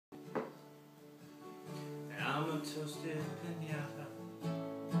toasted pinata.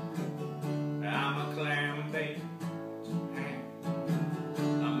 I'm a clam baked ham.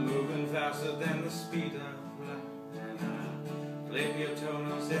 I'm moving faster than the speed of light. And I flip your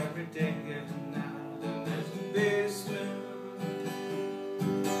toenails every day and night. And there's a basement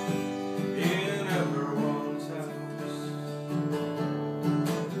in everyone's house.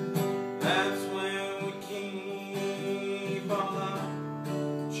 That's when we keep all our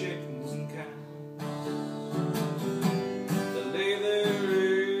chickens and cows. They lay their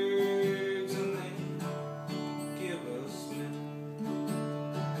eggs and they give us milk.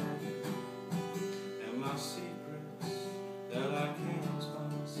 And my secrets that I can't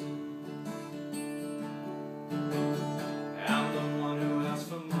sponsor. I'm the one who asks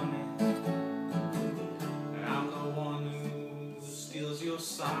for money. I'm the one who steals your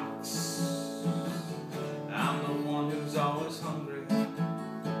socks. I'm the one who's always hungry.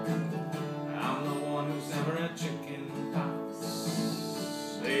 I'm the one who's never had chicken pox.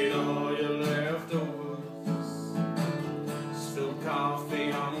 Ate all your leftovers. Spilled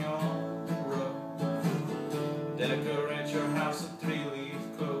coffee on your rug. Decorate your house with 3-leaf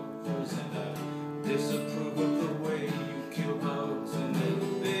clovers. And I disapprove of the way you kill bugs. And in the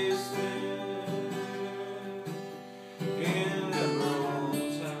basement in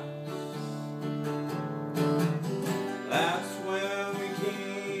everyone's house. That's where we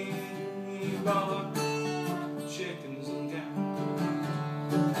keep all the